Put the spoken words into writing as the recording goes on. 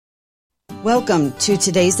Welcome to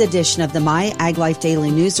today's edition of the My Ag Life Daily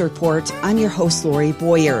News Report. I'm your host, Lori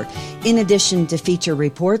Boyer. In addition to feature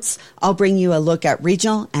reports, I'll bring you a look at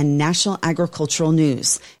regional and national agricultural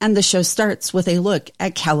news. And the show starts with a look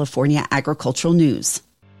at California agricultural news.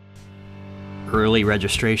 Early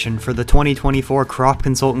registration for the 2024 Crop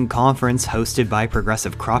Consultant Conference, hosted by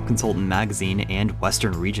Progressive Crop Consultant Magazine and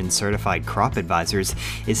Western Region Certified Crop Advisors,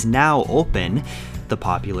 is now open. The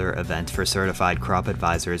popular event for certified crop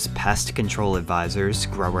advisors, pest control advisors,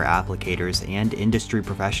 grower applicators, and industry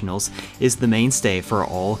professionals is the mainstay for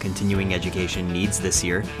all continuing education needs this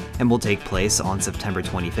year and will take place on September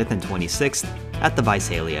 25th and 26th at the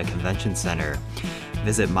Visalia Convention Center.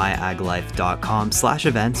 Visit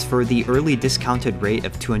myaglife.com/events for the early discounted rate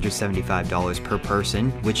of $275 per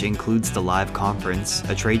person, which includes the live conference,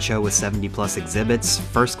 a trade show with 70+ exhibits,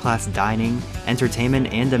 first-class dining, entertainment,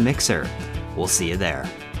 and a mixer. We'll see you there.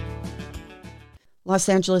 Los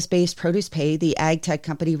Angeles-based Produce Pay, the ag tech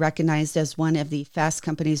company recognized as one of the Fast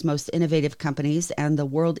Company's most innovative companies and the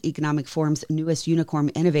World Economic Forum's newest unicorn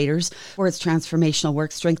innovators for its transformational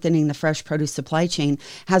work strengthening the fresh produce supply chain,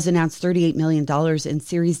 has announced $38 million in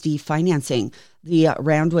Series D financing. The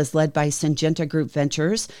round was led by Syngenta Group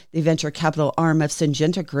Ventures, the venture capital arm of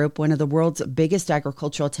Syngenta Group, one of the world's biggest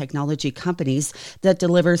agricultural technology companies that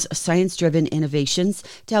delivers science-driven innovations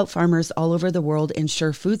to help farmers all over the world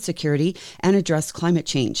ensure food security and address climate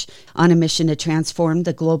change. On a mission to transform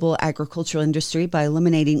the global agricultural industry by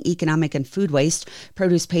eliminating economic and food waste,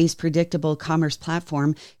 Produce Pay's predictable commerce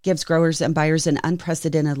platform gives growers and buyers an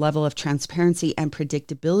unprecedented level of transparency and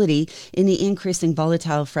predictability in the increasing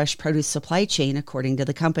volatile fresh produce supply chain, according to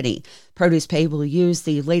the company. Produce Pay will use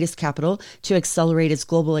the latest capital to accelerate its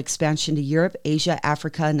global expansion to Europe, Asia,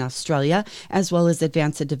 Africa, and Australia, as well as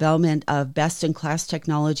advance the development of best-in-class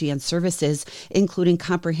technology and services, including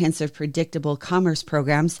comprehensive predictable commerce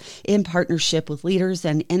programs in partnership with leaders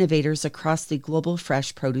and innovators across the global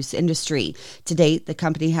fresh produce industry. To date, the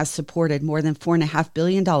company has supported more than $4.5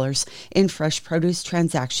 billion in fresh produce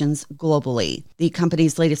transactions globally. The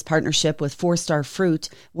company's latest partnership with 4-Star Fruit,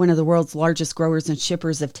 one of the world's largest growers and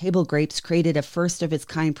shippers of table grapes, created a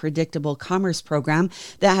first-of-its-kind predictable commerce program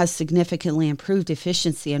that has significantly improved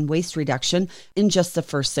efficiency and waste reduction in just the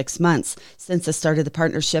first 6 months. Since the start of the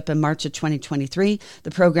partnership in March of 2023,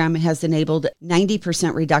 the program has enabled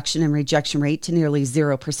 90% reduction in rejection rate to nearly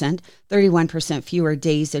 0%, 31% fewer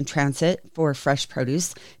days in transit for fresh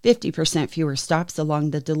produce, 50% fewer stops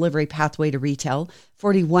along the delivery pathway to retail,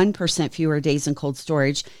 41% fewer days in cold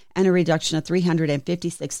storage, and a reduction of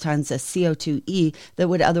 356 tons of CO2e that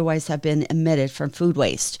would otherwise have been emitted from food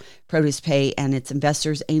waste. Produce Pay and its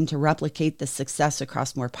investors aim to replicate the success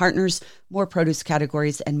across more partners, more produce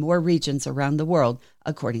categories, and more regions around the world,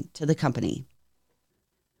 according to the company.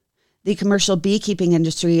 The commercial beekeeping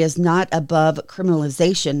industry is not above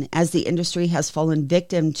criminalization, as the industry has fallen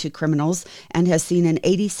victim to criminals and has seen an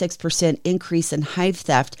 86% increase in hive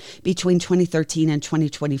theft between 2013 and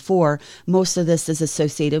 2024. Most of this is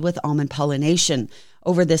associated with almond pollination.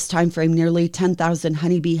 Over this time frame, nearly 10,000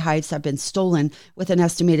 honeybee hives have been stolen, with an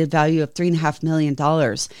estimated value of $3.5 million.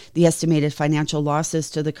 The estimated financial losses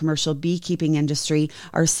to the commercial beekeeping industry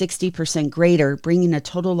are 60% greater, bringing a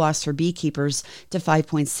total loss for beekeepers to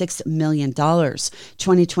 $5.6 million.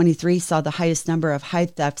 2023 saw the highest number of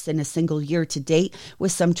hive thefts in a single year to date,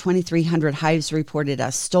 with some 2,300 hives reported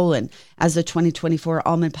as stolen. As the 2024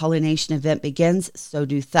 almond pollination event begins, so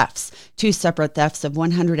do thefts. 2 separate thefts of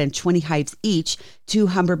 120 hives each, 2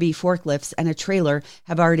 Humber-Bee forklifts, and a trailer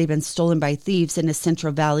have already been stolen by thieves in the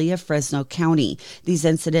Central Valley of Fresno County. These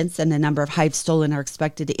incidents and the number of hives stolen are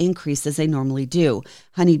expected to increase as they normally do.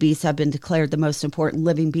 Honeybees have been declared the most important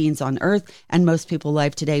living beings on Earth, and most people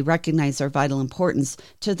alive today recognize their vital importance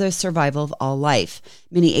to the survival of all life.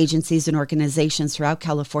 Many agencies and organizations throughout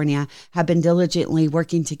California have been diligently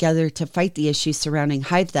working together to fight the issues surrounding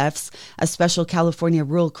hive thefts. A special California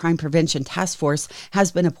Rural Crime Prevention Task Force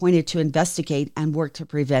has been appointed to investigate and work to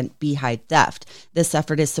prevent beehive theft. This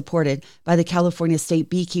effort is supported by the California State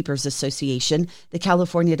Beekeepers Association, the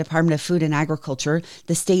California Department of Food and Agriculture,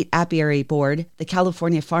 the State Apiary Board, the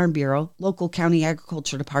California Farm Bureau, local county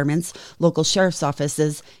agriculture departments, local sheriff's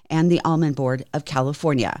offices, and the Almond Board of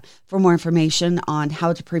California. For more information on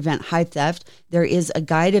how to prevent hive theft, there is a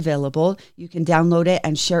guide available. You can download it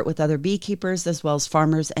and share it with other beekeepers as well as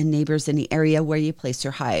farmers and neighbors in the area where you place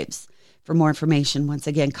your hives. For more information, once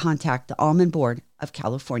again, contact the Almond Board of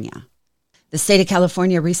California. The state of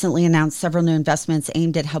California recently announced several new investments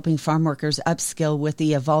aimed at helping farm workers upskill with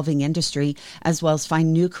the evolving industry, as well as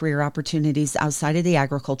find new career opportunities outside of the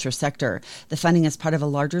agriculture sector. The funding is part of a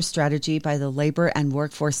larger strategy by the Labor and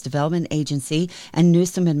Workforce Development Agency and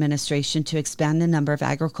Newsom administration to expand the number of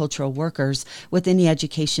agricultural workers with any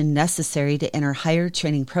education necessary to enter higher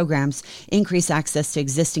training programs, increase access to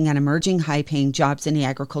existing and emerging high-paying jobs in the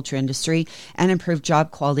agriculture industry, and improve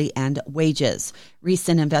job quality and wages.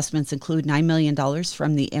 Recent investments include $9 million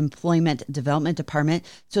from the Employment Development Department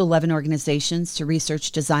to 11 organizations to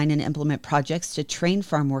research, design, and implement projects to train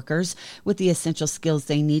farm workers with the essential skills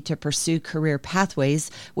they need to pursue career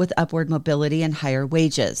pathways with upward mobility and higher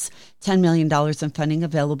wages. $10 million in funding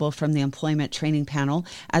available from the Employment Training Panel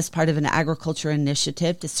as part of an agriculture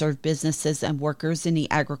initiative to serve businesses and workers in the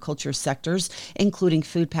agriculture sectors, including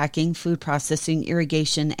food packing, food processing,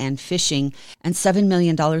 irrigation, and fishing, and $7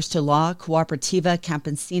 million to La Cooperativa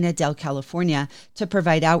Campesina del California to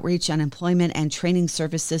provide outreach, unemployment, and training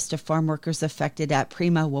services to farm workers affected at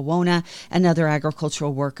Prima Wawona and other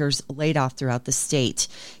agricultural workers laid off throughout the state.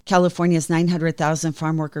 California's 900,000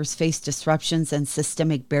 farm workers face disruptions and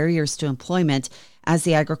systemic barriers to employment. As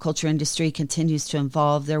the agriculture industry continues to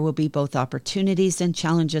evolve, there will be both opportunities and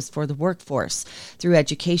challenges for the workforce. Through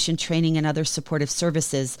education, training, and other supportive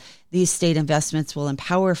services, these state investments will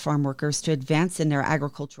empower farm workers to advance in their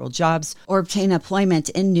agricultural jobs or obtain employment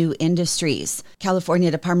in new industries.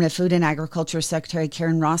 California Department of Food and Agriculture Secretary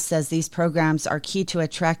Karen Ross says these programs are key to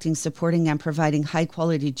attracting, supporting, and providing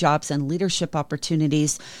high-quality jobs and leadership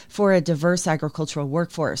opportunities for a diverse agricultural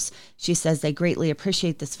workforce. She says they greatly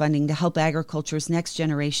appreciate this funding to help agriculture's next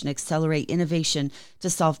generation accelerate innovation to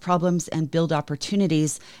solve problems and build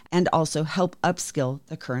opportunities, and also help upskill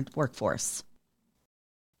the current workforce.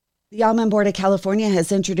 The Almond Board of California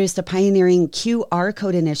has introduced a pioneering QR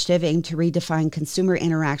code initiative aimed to redefine consumer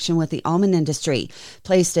interaction with the almond industry.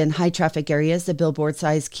 Placed in high-traffic areas, the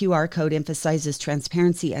billboard-sized QR code emphasizes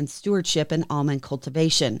transparency and stewardship in almond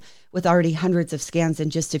cultivation. With already hundreds of scans in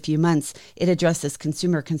just a few months, it addresses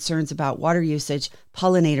consumer concerns about water usage,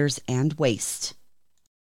 pollinators, and waste.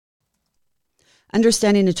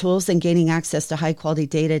 Understanding the tools and gaining access to high-quality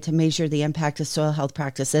data to measure the impact of soil health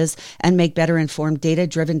practices and make better informed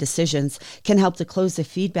data-driven decisions can help to close the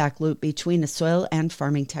feedback loop between the soil and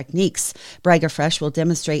farming techniques. Braga Fresh will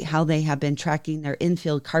demonstrate how they have been tracking their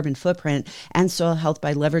infield carbon footprint and soil health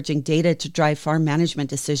by leveraging data to drive farm management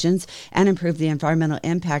decisions and improve the environmental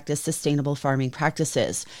impact of sustainable farming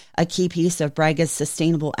practices. A key piece of Braga's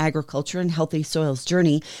sustainable agriculture and healthy soils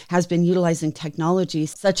journey has been utilizing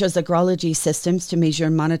technologies such as agrology systems to measure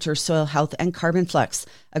and monitor soil health and carbon flux.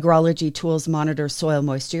 Agrology tools monitor soil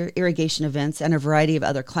moisture, irrigation events, and a variety of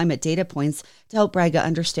other climate data points to help Braga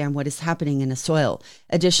understand what is happening in the soil.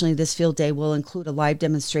 Additionally, this field day will include a live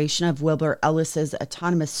demonstration of Wilbur Ellis's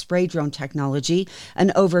autonomous spray drone technology,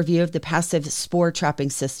 an overview of the passive spore trapping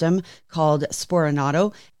system called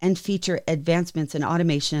Sporanato, and feature advancements in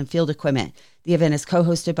automation and field equipment. The event is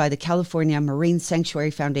co-hosted by the California Marine Sanctuary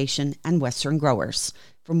Foundation and Western Growers.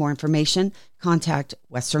 For more information, contact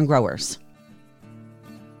Western Growers.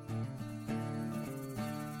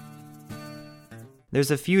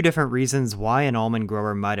 There's a few different reasons why an almond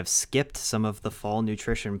grower might have skipped some of the fall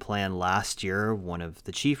nutrition plan last year, one of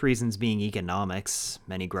the chief reasons being economics.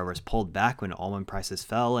 Many growers pulled back when almond prices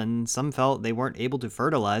fell, and some felt they weren't able to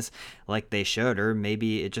fertilize like they should, or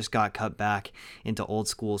maybe it just got cut back into old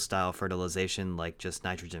school style fertilization like just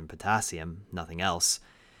nitrogen and potassium, nothing else.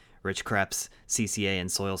 Rich Kreps, CCA and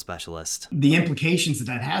soil specialist. The implications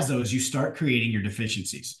that has, though, is you start creating your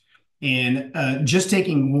deficiencies. And just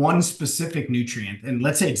taking one specific nutrient, and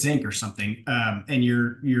let's say it's zinc or something, and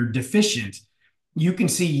you're deficient, you can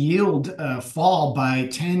see yield fall by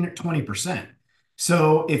 10, 20%.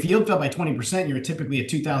 So if yield fell by 20%, you're typically a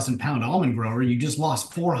 2,000-pound almond grower. You just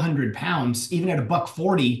lost 400 pounds, even at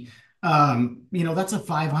 $1.40. That's a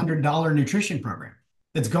 $500 nutrition program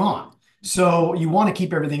that's gone. So you want to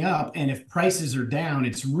keep everything up. And if prices are down,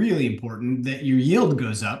 it's really important that your yield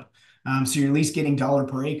goes up. So you're at least getting dollar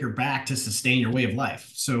per acre back to sustain your way of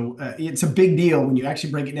life. So it's a big deal when you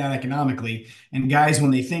actually break it down economically. And guys, when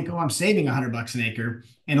they think, oh, I'm saving $100 an acre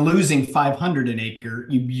and losing 500 an acre,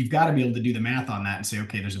 you've got to be able to do the math on that and say,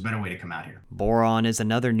 okay, there's a better way to come out here. Boron is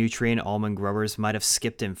another nutrient almond growers might have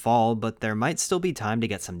skipped in fall, but there might still be time to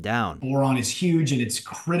get some down. Boron is huge, and it's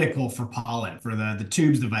critical for pollen, for the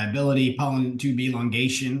tubes, the viability, pollen tube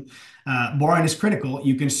elongation. Boron is critical.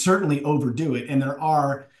 You can certainly overdo it. And there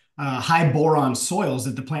are high boron soils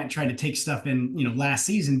that the plant tried to take stuff in, last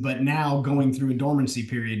season, but now going through a dormancy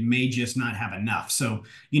period may just not have enough. So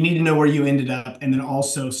you need to know where you ended up, and then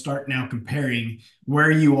also start now comparing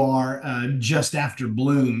where you are just after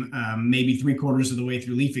bloom, maybe 3/4 of the way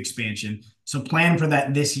through leaf expansion. So plan for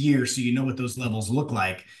that this year so you know what those levels look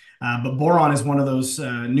like. But boron is one of those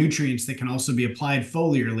nutrients that can also be applied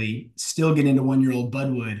foliarly, still get into one-year-old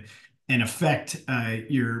budwood, and affect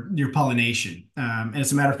your pollination. And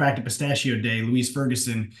as a matter of fact, at Pistachio Day, Louise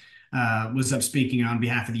Ferguson was up speaking on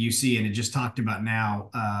behalf of the UC, and it just talked about now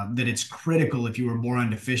that it's critical if you are boron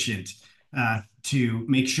deficient to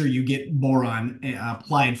make sure you get boron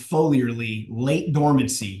applied foliarly late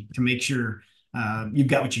dormancy to make sure you've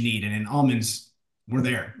got what you need. And in almonds, we're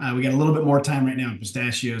there. We got a little bit more time right now in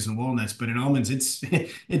pistachios and walnuts, but in almonds,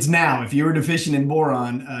 it's now. If you're deficient in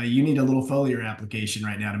boron, you need a little foliar application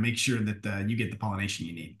right now to make sure that you get the pollination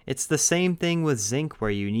you need. It's the same thing with zinc,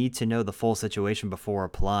 where you need to know the full situation before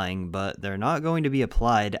applying, but they're not going to be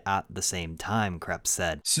applied at the same time, Kreps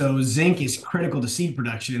said. So zinc is critical to seed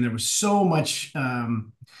production, and there was so much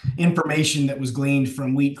information that was gleaned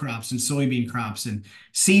from wheat crops and soybean crops and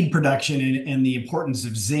seed production and the importance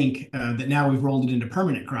of zinc that now we've rolled it into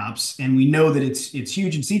permanent crops. And we know that it's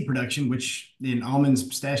huge in seed production, which in almonds,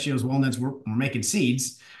 pistachios, walnuts, we're making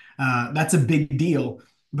seeds. That's a big deal,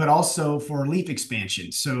 but also for leaf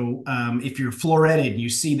expansion. So if you're floretted, you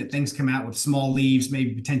see that things come out with small leaves,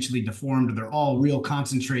 maybe potentially deformed, or they're all real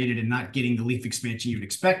concentrated and not getting the leaf expansion you'd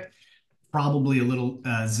expect, probably a little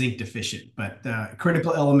zinc deficient, but a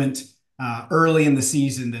critical element early in the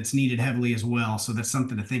season that's needed heavily as well. So that's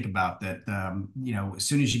something to think about, that, as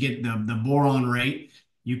soon as you get the boron rate,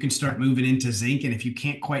 you can start moving into zinc. And if you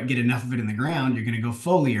can't quite get enough of it in the ground, you're going to go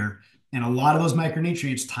foliar. And a lot of those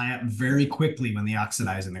micronutrients tie up very quickly when they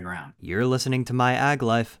oxidize in the ground. You're listening to My Ag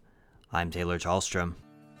Life. I'm Taylor Charlstrom.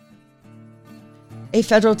 A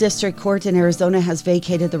federal district court in Arizona has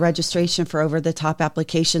vacated the registration for over-the-top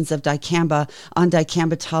applications of dicamba on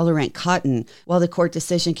dicamba-tolerant cotton. While the court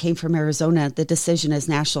decision came from Arizona, the decision is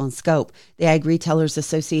national in scope. The Ag Retailers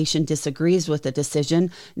Association disagrees with the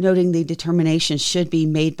decision, noting the determination should be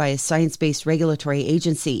made by a science-based regulatory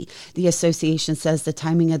agency. The association says the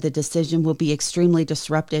timing of the decision will be extremely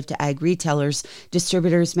disruptive to ag retailers,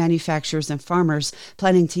 distributors, manufacturers, and farmers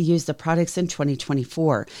planning to use the products in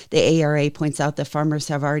 2024. The ARA points out that farmers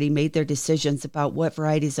have already made their decisions about what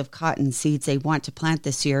varieties of cotton seeds they want to plant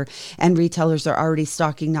this year, and retailers are already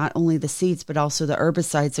stocking not only the seeds but also the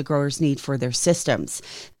herbicides the growers need for their systems.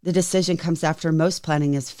 The decision comes after most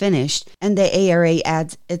planting is finished, and the ARA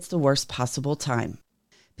adds it's the worst possible time.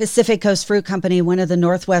 Pacific Coast Fruit Company, one of the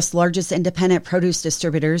Northwest's largest independent produce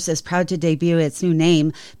distributors, is proud to debut its new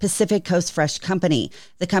name, Pacific Coast Fresh Company.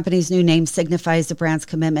 The company's new name signifies the brand's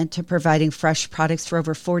commitment to providing fresh products for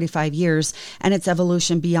over 45 years and its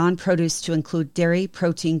evolution beyond produce to include dairy,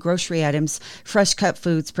 protein, grocery items, fresh cut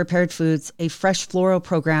foods, prepared foods, a fresh floral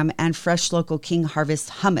program, and fresh local King Harvest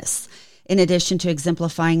hummus. In addition to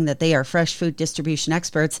exemplifying that they are fresh food distribution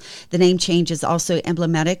experts, the name change is also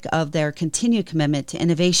emblematic of their continued commitment to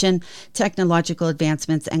innovation, technological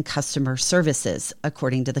advancements, and customer services,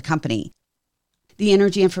 according to the company. The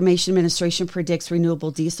Energy Information Administration predicts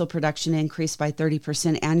renewable diesel production increase by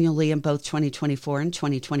 30% annually in both 2024 and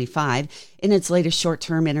 2025. In its latest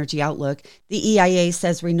short-term energy outlook, the EIA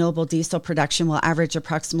says renewable diesel production will average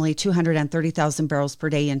approximately 230,000 barrels per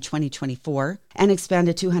day in 2024 and expand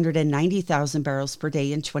to 290,000 barrels per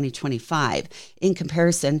day in 2025. In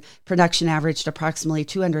comparison, production averaged approximately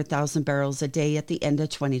 200,000 barrels a day at the end of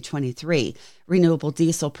 2023. Renewable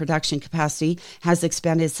diesel production capacity has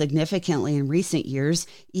expanded significantly in recent years.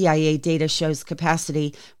 EIA data shows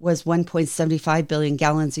capacity was 1.75 billion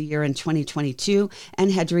gallons a year in 2022 and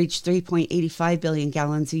had reached 3.85 billion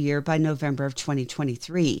gallons a year by November of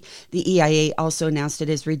 2023. The EIA also announced it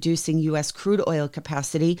is reducing U.S. crude oil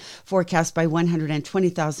capacity, forecast by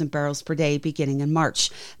 120,000 barrels per day beginning in March.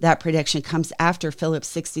 That prediction comes after Phillips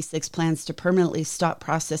 66 plans to permanently stop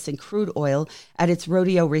processing crude oil at its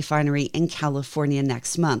Rodeo refinery in California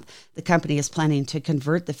next month. The company is planning to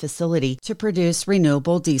convert the facility to produce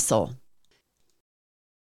renewable diesel.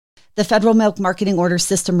 The Federal Milk Marketing Order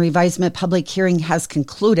System Revisement public hearing has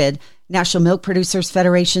concluded. National Milk Producers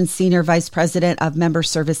Federation Senior Vice President of Member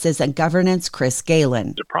Services and Governance, Chris Galen.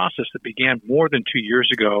 It's a process that began more than 2 years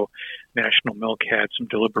ago. National Milk had some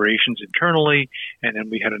deliberations internally, and then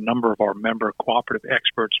we had a number of our member cooperative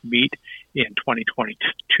experts meet in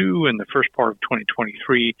 2022 and the first part of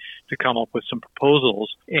 2023 to come up with some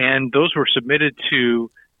proposals. And those were submitted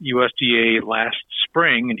to USDA last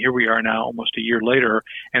spring, and here we are now almost a year later,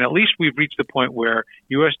 and at least we've reached the point where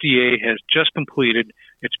USDA has just completed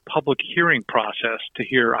its public hearing process to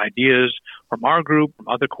hear ideas from our group, from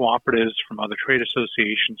other cooperatives, from other trade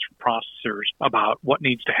associations, from processors about what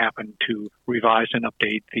needs to happen to revise and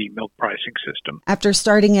update the milk pricing system. After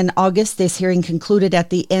starting in August, this hearing concluded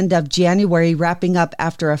at the end of January, wrapping up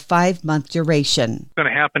after a 5-month duration. What's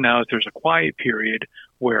going to happen now is there's a quiet period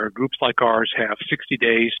where groups like ours have 60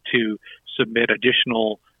 days to submit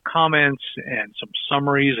additional comments and some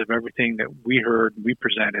summaries of everything that we heard and we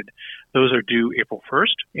presented. Those are due April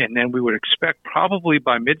 1st. And then we would expect probably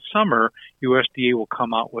by midsummer, USDA will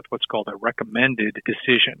come out with what's called a recommended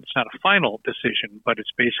decision. It's not a final decision, but it's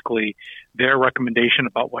basically their recommendation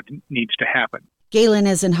about what needs to happen. Galen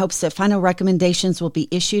is in hopes that final recommendations will be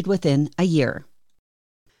issued within a year.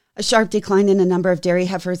 A sharp decline in the number of dairy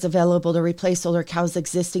heifers available to replace older cows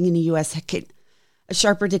existing in the U.S. A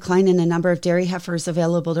sharper decline in the number of dairy heifers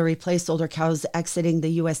available to replace older cows exiting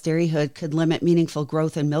the U.S. dairyhood could limit meaningful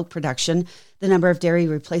growth in milk production. The number of dairy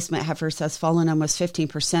replacement heifers has fallen almost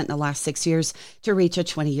 15% in the last 6 years to reach a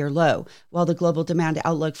 20-year low. While the global demand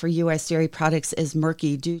outlook for U.S. dairy products is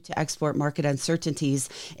murky due to export market uncertainties,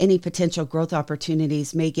 any potential growth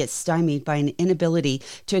opportunities may get stymied by an inability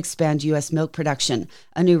to expand U.S. milk production.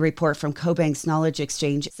 A new report from CoBank's Knowledge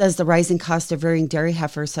Exchange says the rising cost of rearing dairy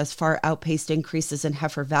heifers has far outpaced increases in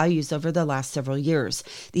heifer values over the last several years.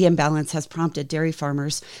 The imbalance has prompted dairy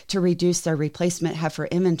farmers to reduce their replacement heifer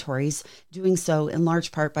inventories, doing so in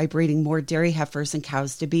large part by breeding more dairy heifers and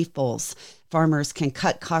cows to beef bulls. Farmers can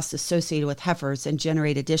cut costs associated with heifers and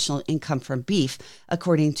generate additional income from beef,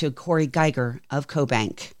 according to Corey Geiger of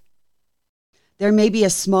CoBank. There may be a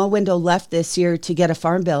small window left this year to get a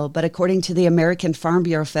farm bill, but according to the American Farm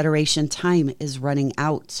Bureau Federation, time is running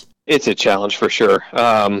out. It's a challenge for sure,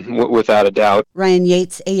 without a doubt. Ryan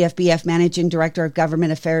Yates, AFBF Managing Director of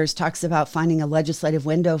Government Affairs, talks about finding a legislative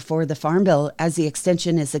window for the Farm Bill as the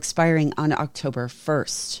extension is expiring on October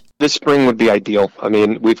 1st. This spring would be ideal. I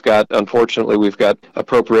mean, unfortunately, we've got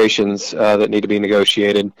appropriations that need to be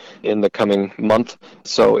negotiated in the coming month.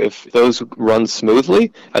 So if those run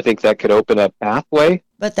smoothly, I think that could open a pathway.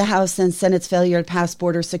 But the House and Senate's failure to pass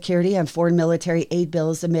border security and foreign military aid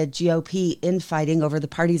bills amid GOP infighting over the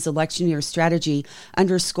party's election year strategy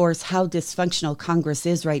underscores how dysfunctional Congress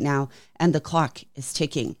is right now, and the clock is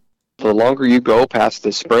ticking. The longer you go past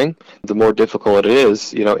this spring, the more difficult it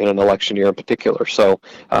is, in an election year in particular. So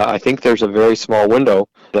I think there's a very small window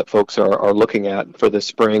that folks are looking at for this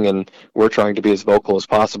spring, and we're trying to be as vocal as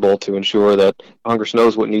possible to ensure that Congress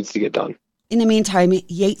knows what needs to get done. In the meantime,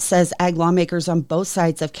 Yates says ag lawmakers on both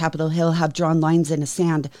sides of Capitol Hill have drawn lines in the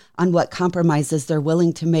sand on what compromises they're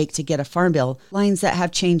willing to make to get a farm bill, lines that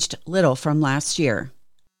have changed little from last year.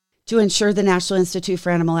 To ensure the National Institute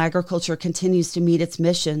for Animal Agriculture continues to meet its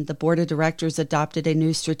mission, the Board of Directors adopted a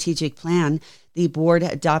new strategic plan. The board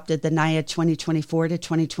adopted the NIA 2024 to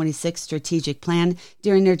 2026 strategic plan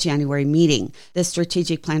during their January meeting. The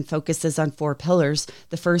strategic plan focuses on 4 pillars.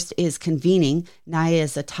 The first is convening. NIA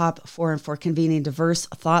is a top forum for convening diverse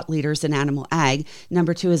thought leaders in animal ag.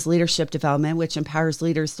 Number 2 is leadership development, which empowers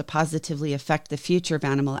leaders to positively affect the future of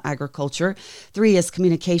animal agriculture. 3 is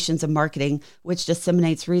communications and marketing, which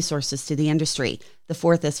disseminates resources to the industry. The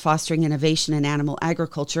 4th is fostering innovation in animal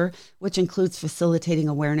agriculture, which includes facilitating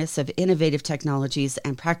awareness of innovative technologies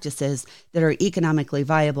and practices that are economically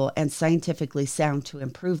viable and scientifically sound to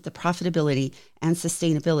improve the profitability and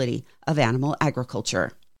sustainability of animal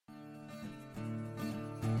agriculture.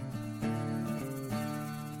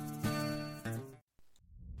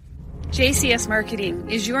 JCS Marketing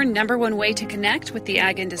is your #1 way to connect with the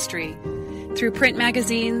ag industry. Through print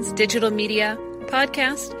magazines, digital media,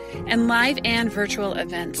 podcast, and live and virtual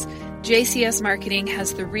events, JCS Marketing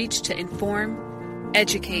has the reach to inform,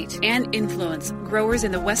 educate, and influence growers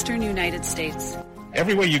in the Western United States.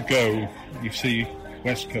 Everywhere you go, you see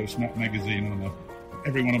West Coast Nut Magazine on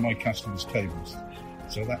every one of my customers' tables.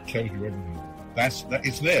 So that tells you everything.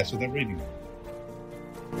 It's there, so they're reading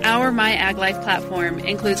it. Our My Ag Life platform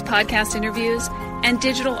includes podcast interviews and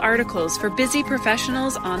digital articles for busy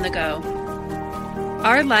professionals on the go.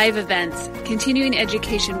 Our live events, continuing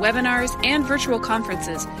education webinars, and virtual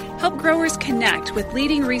conferences help growers connect with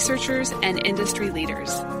leading researchers and industry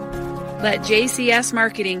leaders. Let JCS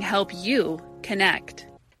Marketing help you connect.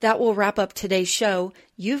 That will wrap up today's show.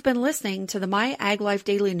 You've been listening to the My Ag Life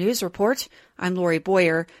Daily News Report. I'm Lori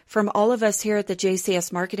Boyer. From all of us here at the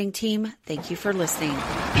JCS Marketing team, thank you for listening.